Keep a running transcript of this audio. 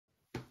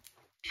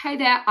Hey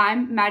there,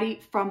 I'm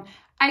Maddie from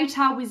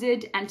ATAR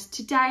Wizard, and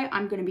today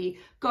I'm going to be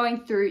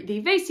going through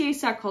the VCE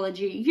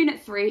Psychology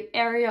Unit 3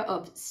 Area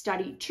of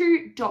Study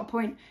 2 dot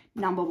point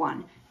number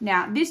 1.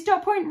 Now, this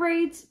dot point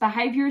reads,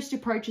 behaviourist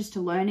approaches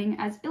to learning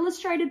as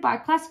illustrated by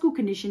classical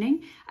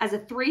conditioning as a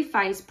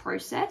three-phase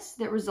process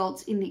that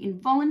results in the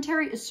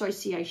involuntary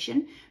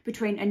association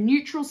between a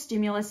neutral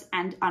stimulus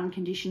and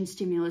unconditioned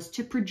stimulus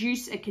to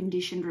produce a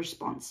conditioned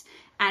response,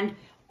 and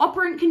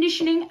operant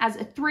conditioning as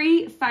a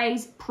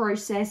three-phase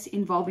process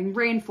involving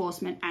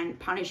reinforcement and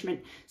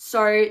punishment.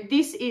 So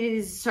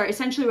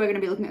essentially we're going to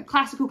be looking at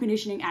classical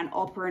conditioning and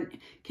operant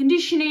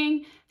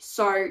conditioning.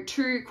 So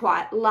two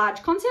quite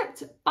large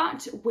concepts,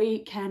 but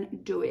we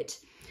can do it.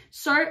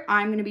 So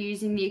I'm going to be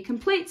using the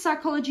Complete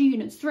Psychology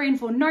Units 3 and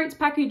 4 notes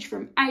package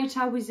from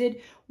ATAR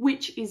Wizard,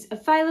 which is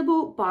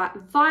available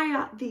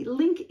via the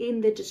link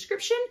in the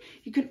description.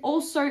 You can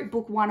also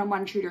book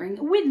one-on-one tutoring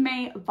with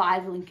me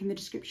via the link in the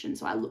description.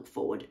 So I look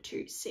forward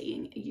to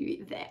seeing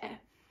you there.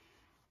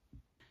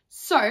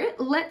 So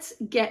let's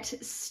get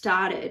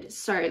started.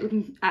 So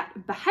looking at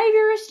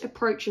behaviourist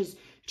approaches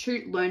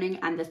to learning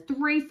and the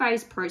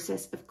three-phase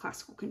process of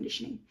classical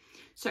conditioning.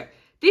 So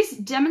this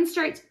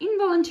demonstrates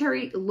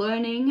involuntary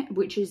learning,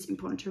 which is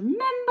important to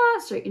remember.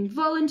 So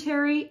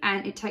involuntary,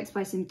 and it takes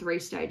place in three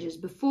stages: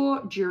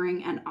 before,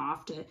 during, and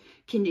after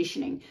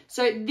conditioning.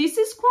 So this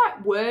is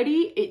quite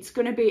wordy. It's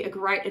going to be a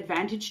great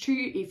advantage to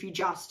you if you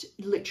just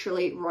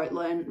literally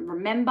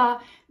remember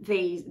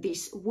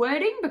this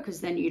wording,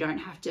 because then you don't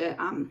have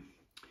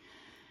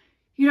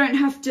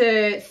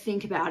to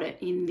think about it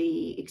in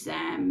the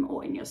exam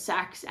or in your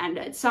SACs. And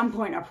at some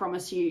point, I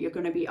promise you, you're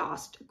going to be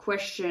asked a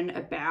question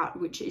about,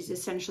 which is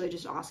essentially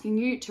just asking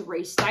you to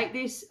restate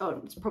this.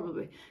 Oh, it's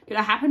probably going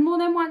to happen more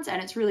than once.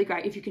 And it's really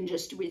great if you can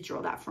just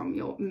withdraw that from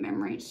your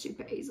memory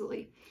super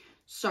easily.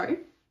 So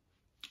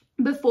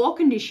before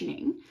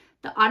conditioning,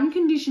 the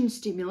unconditioned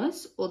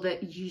stimulus, or the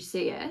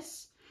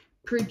UCS,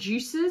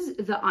 produces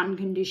the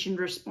unconditioned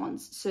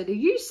response. So the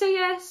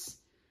UCS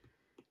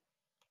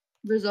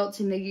results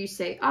in the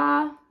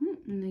UCR,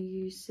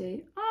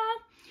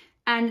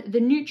 and the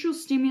neutral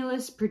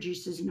stimulus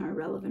produces no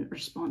relevant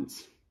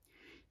response.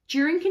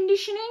 During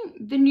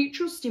conditioning, the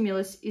neutral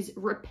stimulus is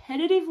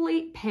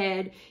repetitively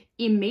paired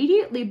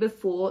immediately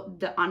before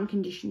the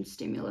unconditioned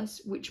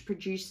stimulus, which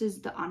produces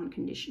the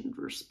unconditioned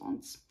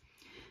response.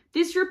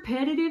 This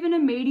repetitive and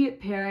immediate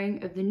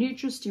pairing of the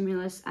neutral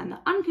stimulus and the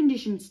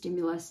unconditioned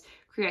stimulus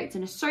creates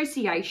an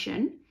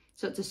association.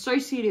 So it's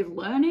associative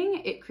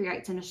learning. It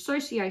creates an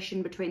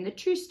association between the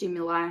two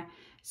stimuli.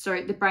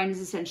 So the brain is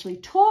essentially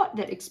taught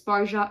that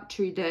exposure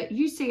to the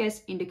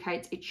UCS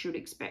indicates it should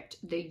expect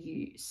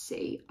the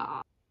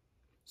UCR.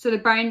 So the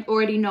brain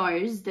already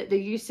knows that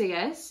the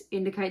UCS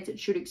indicates it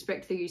should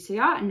expect the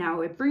UCR. And now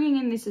we're bringing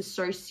in this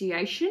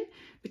association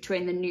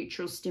between the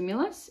neutral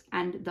stimulus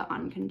and the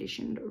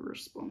unconditioned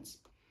response.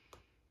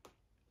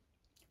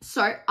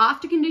 So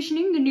after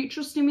conditioning, the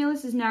neutral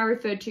stimulus is now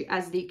referred to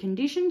as the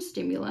conditioned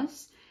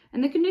stimulus.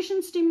 And the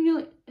conditioned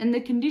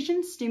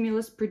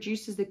stimulus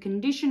produces the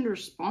conditioned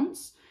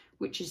response,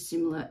 which is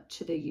similar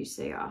to the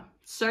UCR.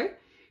 So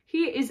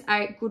here is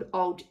a good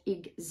old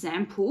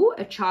example.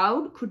 A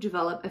child could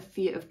develop a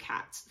fear of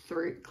cats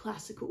through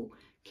classical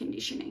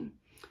conditioning.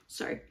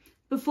 So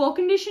before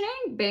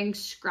conditioning, being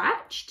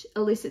scratched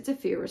elicits a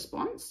fear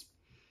response.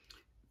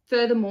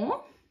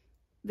 Furthermore,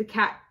 the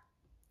cat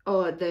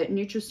or the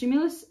neutral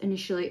stimulus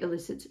initially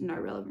elicits no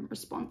relevant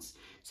response.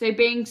 So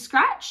being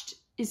scratched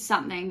is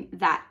something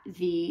that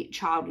the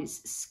child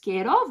is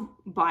scared of.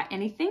 By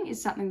anything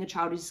is something the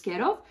child is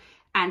scared of,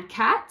 and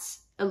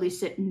cats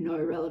elicit no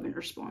relevant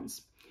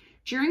response.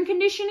 During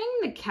conditioning,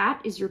 the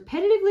cat is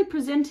repetitively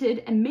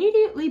presented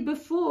immediately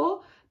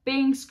before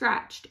being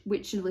scratched,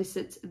 which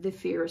elicits the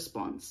fear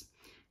response.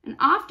 And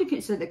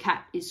so the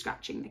cat is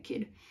scratching the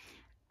kid.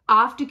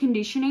 After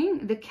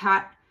conditioning, the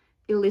cat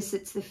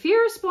elicits the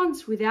fear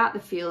response without the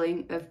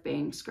feeling of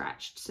being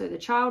scratched. So the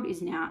child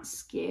is now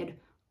scared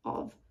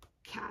of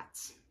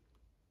cats.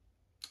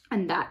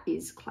 And that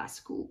is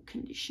classical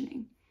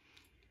conditioning.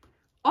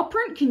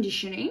 Operant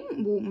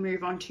conditioning we'll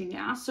move on to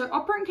now. So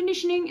operant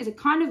conditioning is a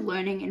kind of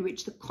learning in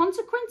which the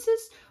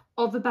consequences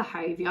of a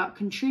behaviour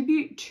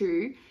contribute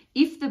to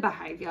if the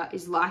behaviour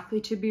is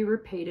likely to be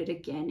repeated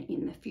again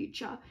in the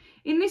future.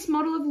 In this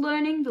model of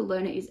learning, the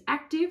learner is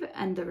active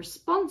and the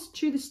response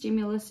to the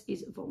stimulus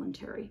is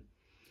voluntary.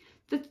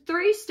 The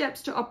three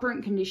steps to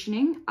operant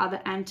conditioning are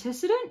the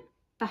antecedent,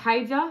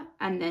 behaviour,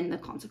 and then the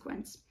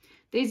consequence.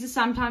 These are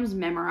sometimes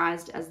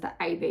memorized as the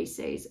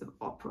ABCs of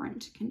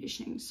operant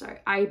conditioning. So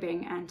A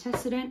being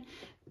antecedent,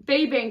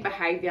 B being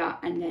behavior,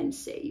 and then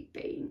C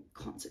being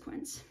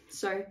consequence.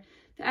 So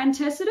the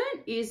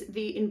antecedent is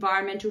the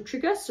environmental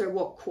trigger, so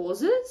what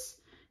causes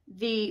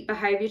the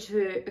behavior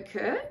to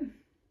occur.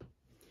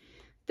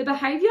 The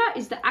behavior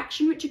is the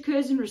action which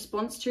occurs in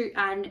response to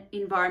an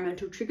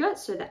environmental trigger,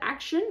 so the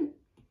action.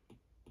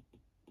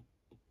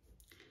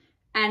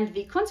 And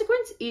the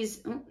consequence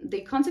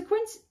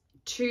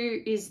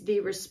 2 is the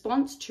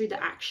response to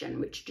the action,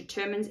 which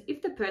determines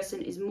if the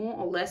person is more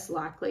or less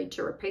likely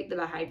to repeat the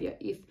behaviour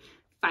if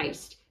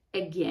faced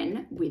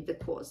again with the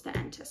cause, the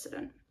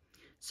antecedent.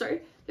 So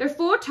there are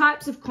 4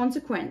 types of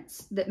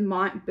consequence that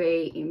might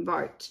be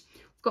invoked.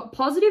 We've got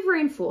positive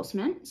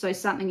reinforcement, so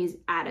something is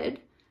added,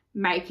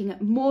 making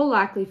it more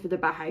likely for the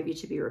behaviour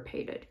to be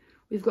repeated.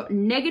 We've got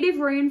negative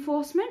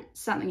reinforcement,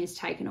 something is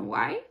taken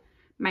away,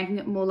 making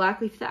it more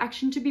likely for the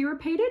action to be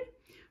repeated.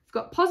 We've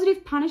got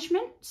positive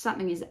punishment,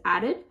 something is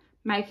added,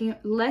 making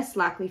it less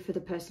likely for the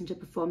person to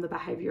perform the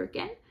behaviour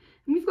again.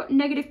 And we've got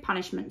negative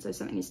punishment, so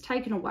something is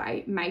taken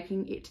away,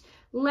 making it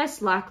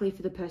less likely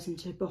for the person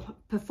to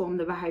perform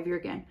the behaviour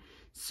again.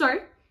 So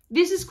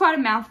this is quite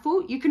a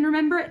mouthful. You can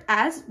remember it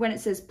as, when it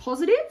says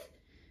positive,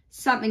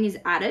 something is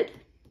added.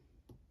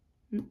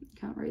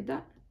 Can't read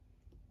that.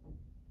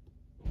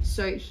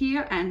 So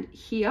here and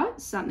here,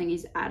 something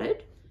is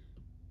added.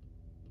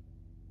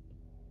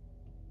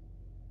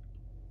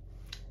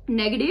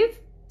 Negative,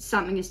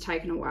 something is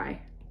taken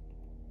away.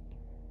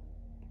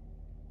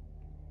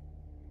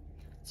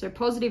 So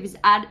positive is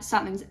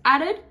something's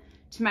added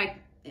to make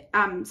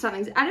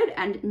something's added,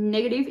 and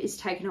negative is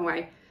taken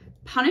away.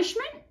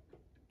 Punishment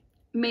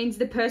means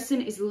the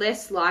person is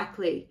less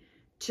likely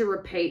to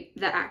repeat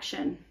the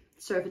action.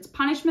 So if it's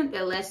punishment,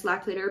 they're less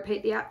likely to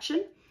repeat the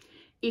action.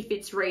 If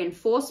it's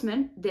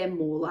reinforcement, they're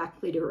more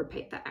likely to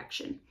repeat the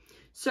action.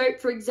 So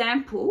for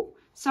example,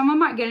 someone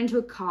might get into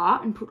a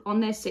car and put on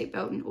their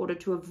seatbelt in order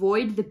to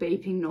avoid the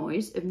beeping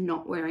noise of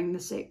not wearing the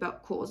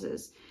seatbelt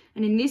causes.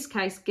 And in this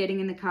case, getting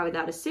in the car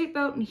without a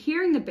seatbelt and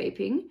hearing the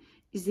beeping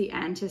is the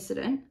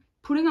antecedent.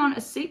 Putting on a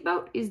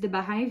seatbelt is the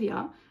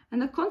behaviour,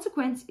 and the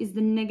consequence is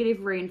the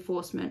negative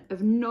reinforcement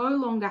of no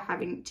longer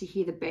having to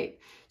hear the beep.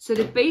 So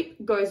the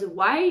beep goes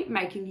away,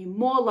 making you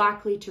more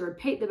likely to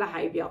repeat the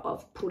behaviour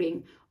of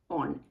putting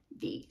on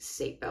the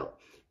seatbelt.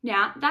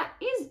 Now, that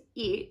is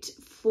it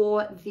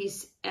for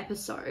this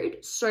episode.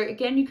 So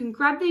again, you can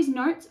grab these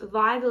notes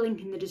via the link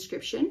in the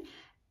description,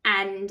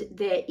 and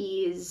there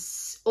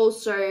is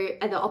also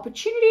the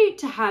opportunity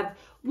to have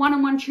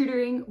one-on-one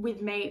tutoring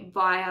with me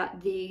via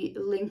the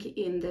link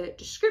in the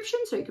description,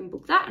 so you can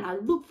book that, and I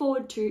look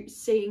forward to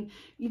seeing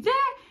you there.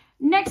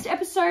 Next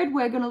episode,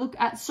 we're going to look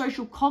at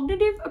social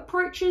cognitive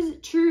approaches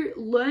to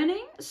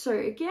learning. So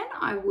again,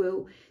 I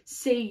will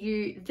see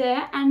you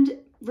there, and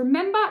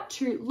remember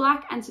to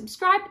like and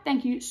subscribe.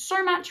 Thank you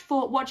so much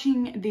for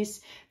watching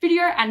this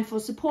video and for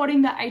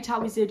supporting the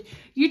ATAR Wizard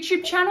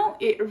YouTube channel.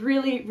 It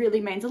really,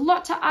 really means a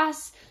lot to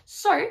us.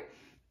 So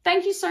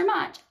thank you so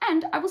much,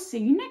 and I will see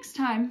you next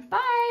time.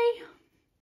 Bye.